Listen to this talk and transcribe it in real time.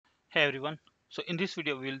Hey everyone. So in this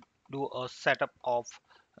video we'll do a setup of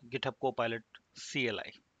GitHub Copilot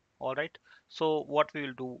CLI. All right. So what we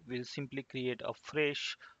will do, we'll simply create a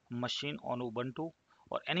fresh machine on Ubuntu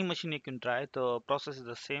or any machine you can try. The process is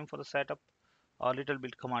the same for the setup. A little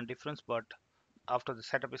bit command difference, but after the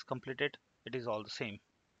setup is completed, it is all the same.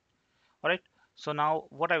 All right. So now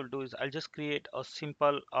what I will do is I'll just create a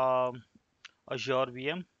simple Azure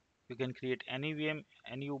VM. You can create any VM,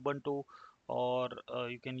 any Ubuntu, or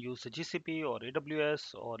you can use the GCP or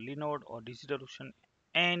AWS or Linode or DigitalOcean,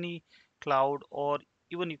 any cloud, or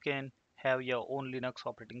even you can have your own Linux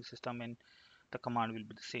operating system and the command will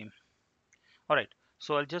be the same. All right,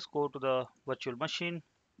 so I'll just go to the virtual machine,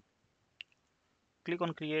 click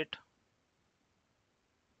on create,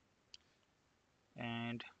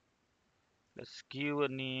 and let's give a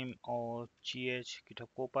name of GitHub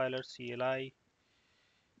Copilot CLI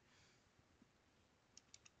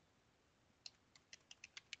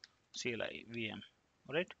VM.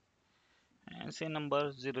 All right, and say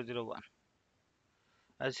number 001.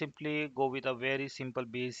 I'll simply go with a very simple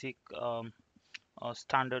basic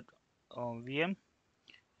standard VM,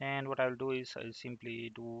 and what I'll do is I'll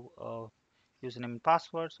simply do username and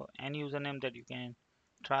password, so any username that you can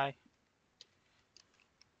try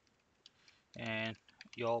and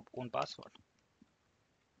your own password.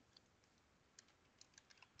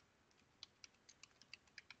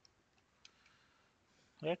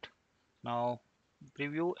 Right, now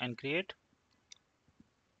preview and create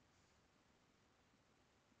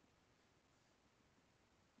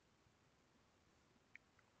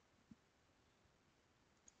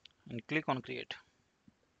and click on create.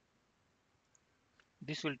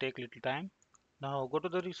 This will take little time. Now go to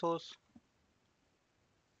the resource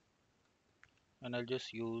and I'll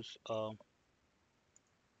just use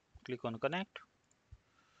click on connect,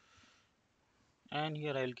 and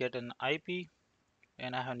here I'll get an IP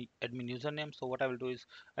and I have an admin username. So what I will do is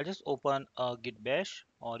I'll just open a git bash,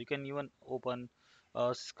 or you can even open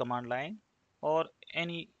a command line or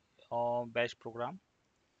any bash program.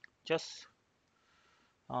 Just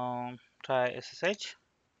try SSH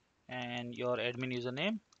and your admin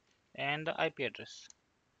username and the IP address.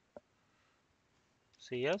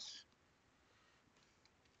 Say yes,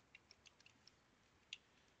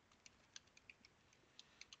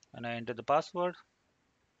 and I enter the password.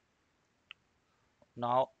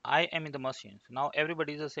 Now I am in the machine. So now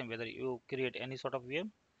everybody is the same whether you create any sort of VM.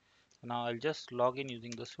 Now I'll just log in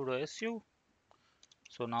using the sudo su.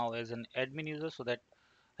 So now as an admin user, so that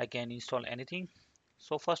I can install anything.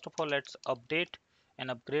 So first of all, let's update and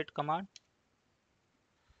upgrade command.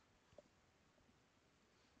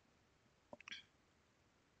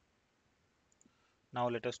 Now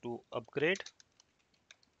let us do upgrade.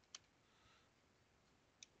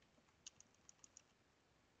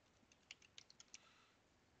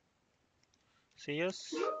 Say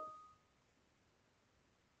yes.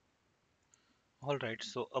 All right,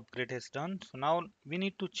 so upgrade is done. So now we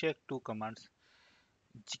need to check two commands,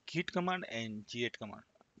 git command and gh command.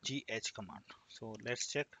 So let's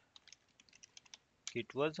check git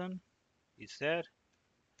version is there.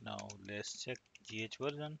 Now let's check gh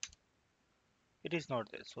version. It is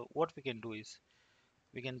not there. So what we can do is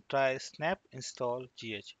we can try snap install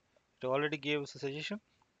gh. It already gave us a suggestion.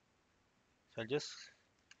 So I'll just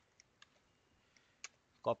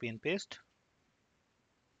copy and paste.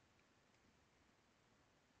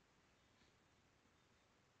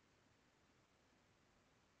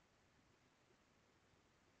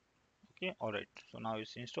 Okay, all right. So now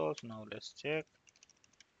it's installed. So now let's check.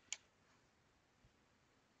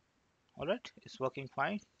 All right, it's working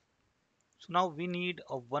fine. So now we need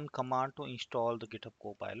a one command to install the GitHub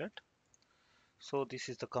Copilot. So this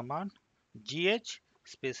is the command gh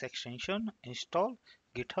space extension install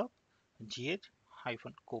GitHub gh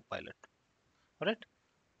hyphen copilot. All right,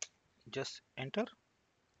 just enter.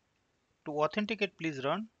 To authenticate, please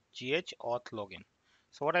run gh auth login.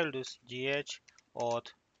 So what I will do is gh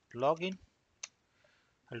auth login.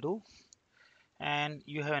 I'll do, and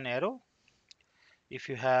you have an arrow. If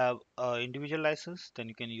you have an individual license, then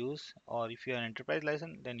you can use, or if you have an enterprise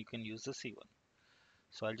license, then you can use the C1.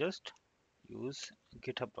 So I'll just use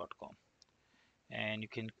github.com, and you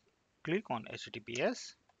can click on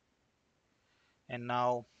HTTPS, and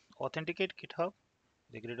now authenticate GitHub,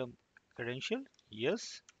 the GitHub credential,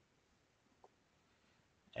 yes,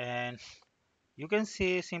 and you can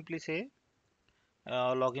say simply say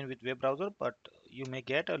login with web browser, but you may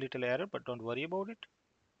get a little error, but don't worry about it.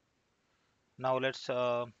 Now let's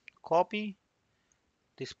copy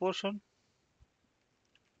this portion,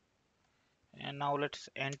 and now let's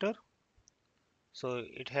enter. So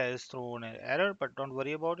it has thrown an error, but don't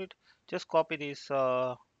worry about it. Just copy this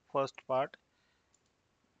first part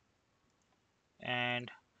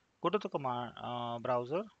and go to the command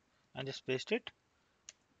browser and just paste it.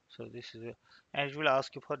 So this is and it will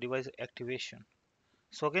ask you for device activation.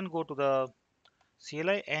 So again go to the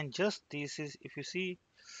CLI and just this is if you see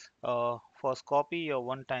first copy your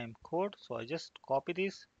one-time code. So I just copy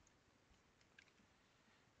this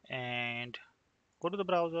and go to the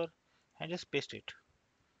browser and just paste it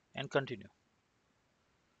and continue.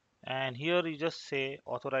 And here you just say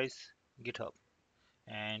authorize GitHub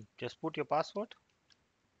and just put your password.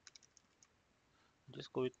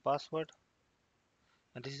 Just go with password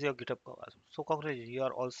and this is your GitHub password. So congratulations, you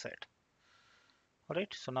are all set.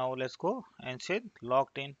 Alright, so now let's go and say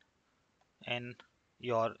logged in and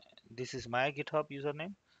your this is my GitHub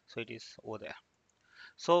username, so it is over there.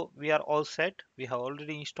 So we are all set. We have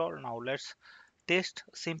already installed. Now let's test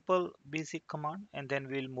simple basic command and then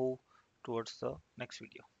we'll move towards the next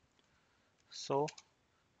video. So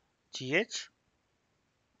gh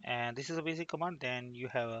and this is a basic command. Then you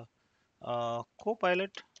have a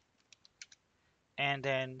copilot and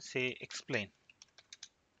then say explain.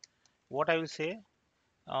 What I will say,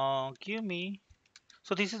 give me.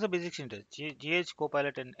 So this is the basic syntax. Gh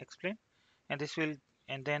copilot and explain, and this will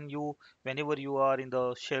and then you whenever you are in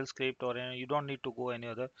the shell script or you don't need to go any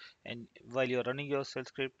other and while you're running your shell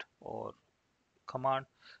script or command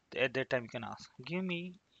at that time you can ask give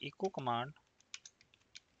me echo command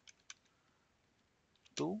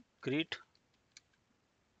to greet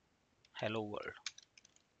hello world.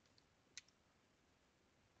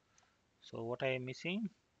 So what I am missing,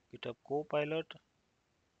 GitHub Copilot.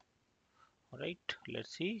 All right,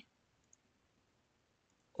 let's see.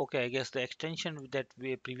 Okay, I guess the extension that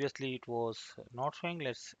we previously it was not showing.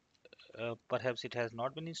 Let's perhaps it has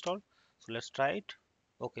not been installed, so let's try it.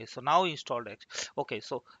 Okay, so now installed it. Okay,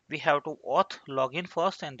 so we have to auth login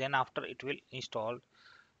first and then after it will install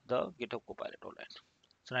the GitHub Copilot. All right,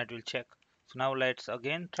 so now it will check. So now let's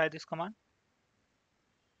again try this command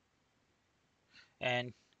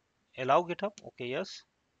and allow GitHub. Okay, yes.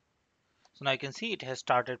 So now you can see it has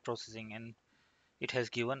started processing and it has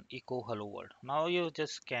given echo hello world. Now you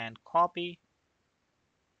just can copy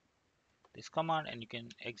this command and you can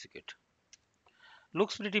execute.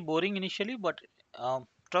 Looks pretty boring initially, but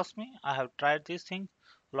trust me, I have tried this thing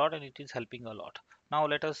a lot and it is helping a lot. Now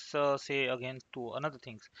let us say again to another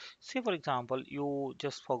things. Say for example, you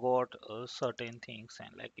just forgot certain things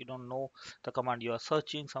and like you don't know the command, you are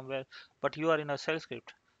searching somewhere, but you are in a shell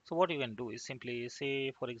script. So what you can do is simply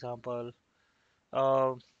say for example,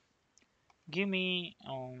 uh, give me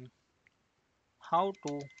how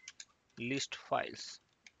to list files.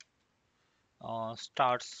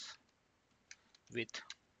 Starts with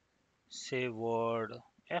say word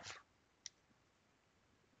F.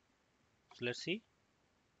 So let's see.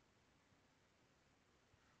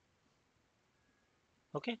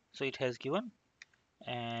 Okay, so it has given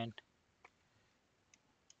and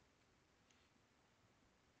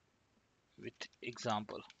with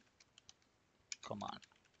example command.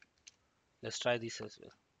 Let's try this as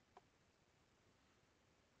well.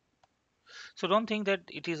 So don't think that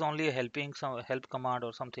it is only a helping some help command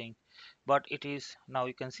or something, but it is now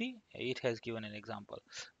you can see it has given an example.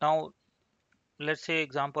 Now let's say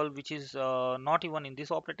example which is not even in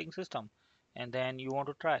this operating system and then you want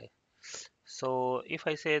to try. So if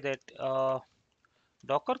I say that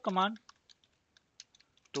docker command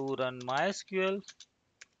to run MySQL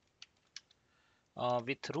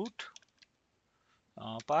with root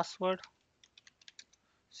password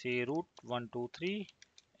say root 123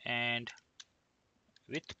 and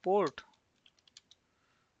with port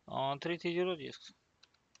 330. Yes.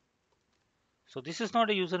 So this is not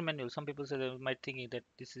a user manual. Some people say they might thinking that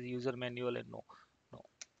this is user manual and no, no.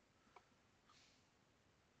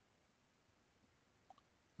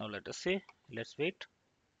 Now let us say, let's wait.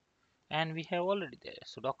 And we have already there.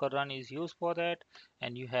 So Docker run is used for that.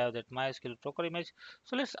 And you have that MySQL Docker image.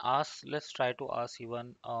 So let's try to ask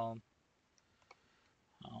even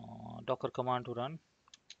Docker command to run.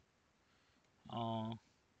 Uh,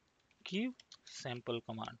 give sample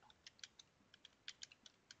command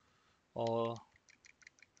or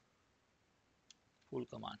full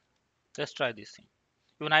command. Let's try this thing.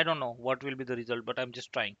 Even I don't know what will be the result, but I'm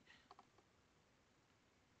just trying.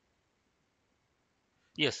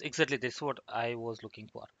 Yes, exactly. That's what I was looking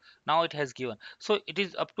for. Now it has given. So it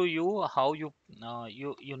is up to you how you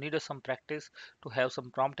need some practice to have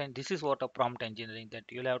some prompt, and this is what a prompt engineering that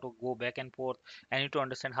you'll have to go back and forth and need to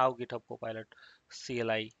understand how GitHub Copilot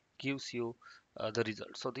CLI gives you the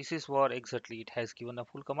result. So this is what exactly it has given a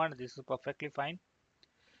full command. This is perfectly fine.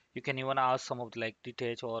 You can even ask some of the like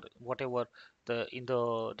detach or whatever the in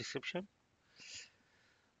the description.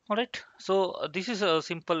 All right, so this is a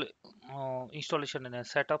simple installation and a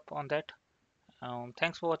setup on that.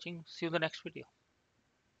 Thanks for watching. See you in the next video.